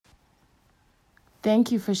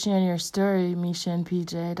Thank you for sharing your story, Misha and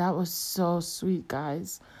PJ. That was so sweet,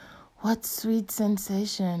 guys. What sweet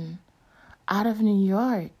sensation. Out of New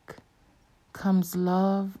York comes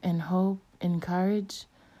love and hope and courage.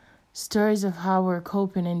 Stories of how we're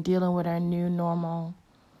coping and dealing with our new normal.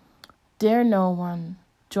 Dear no one,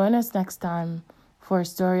 join us next time for a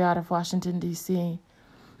story out of Washington, D.C.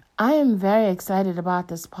 I am very excited about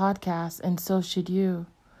this podcast, and so should you.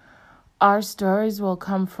 Our stories will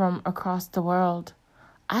come from across the world.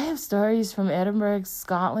 I have stories from Edinburgh,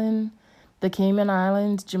 Scotland, the Cayman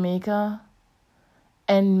Islands, Jamaica,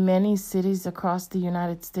 and many cities across the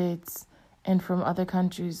United States and from other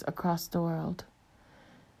countries across the world.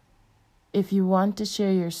 If you want to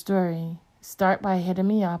share your story, start by hitting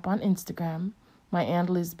me up on Instagram. My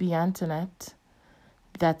handle is Biantonette.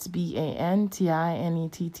 That's BANTINETTE.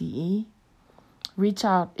 Reach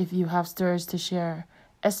out if you have stories to share,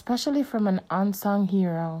 especially from an unsung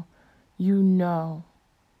hero you know,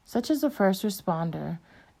 such as a first responder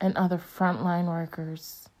and other frontline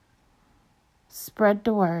workers. Spread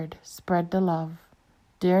the word, spread the love.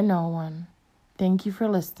 Dear no one, thank you for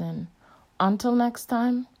listening. Until next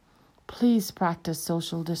time, please practice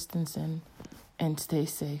social distancing and stay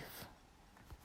safe.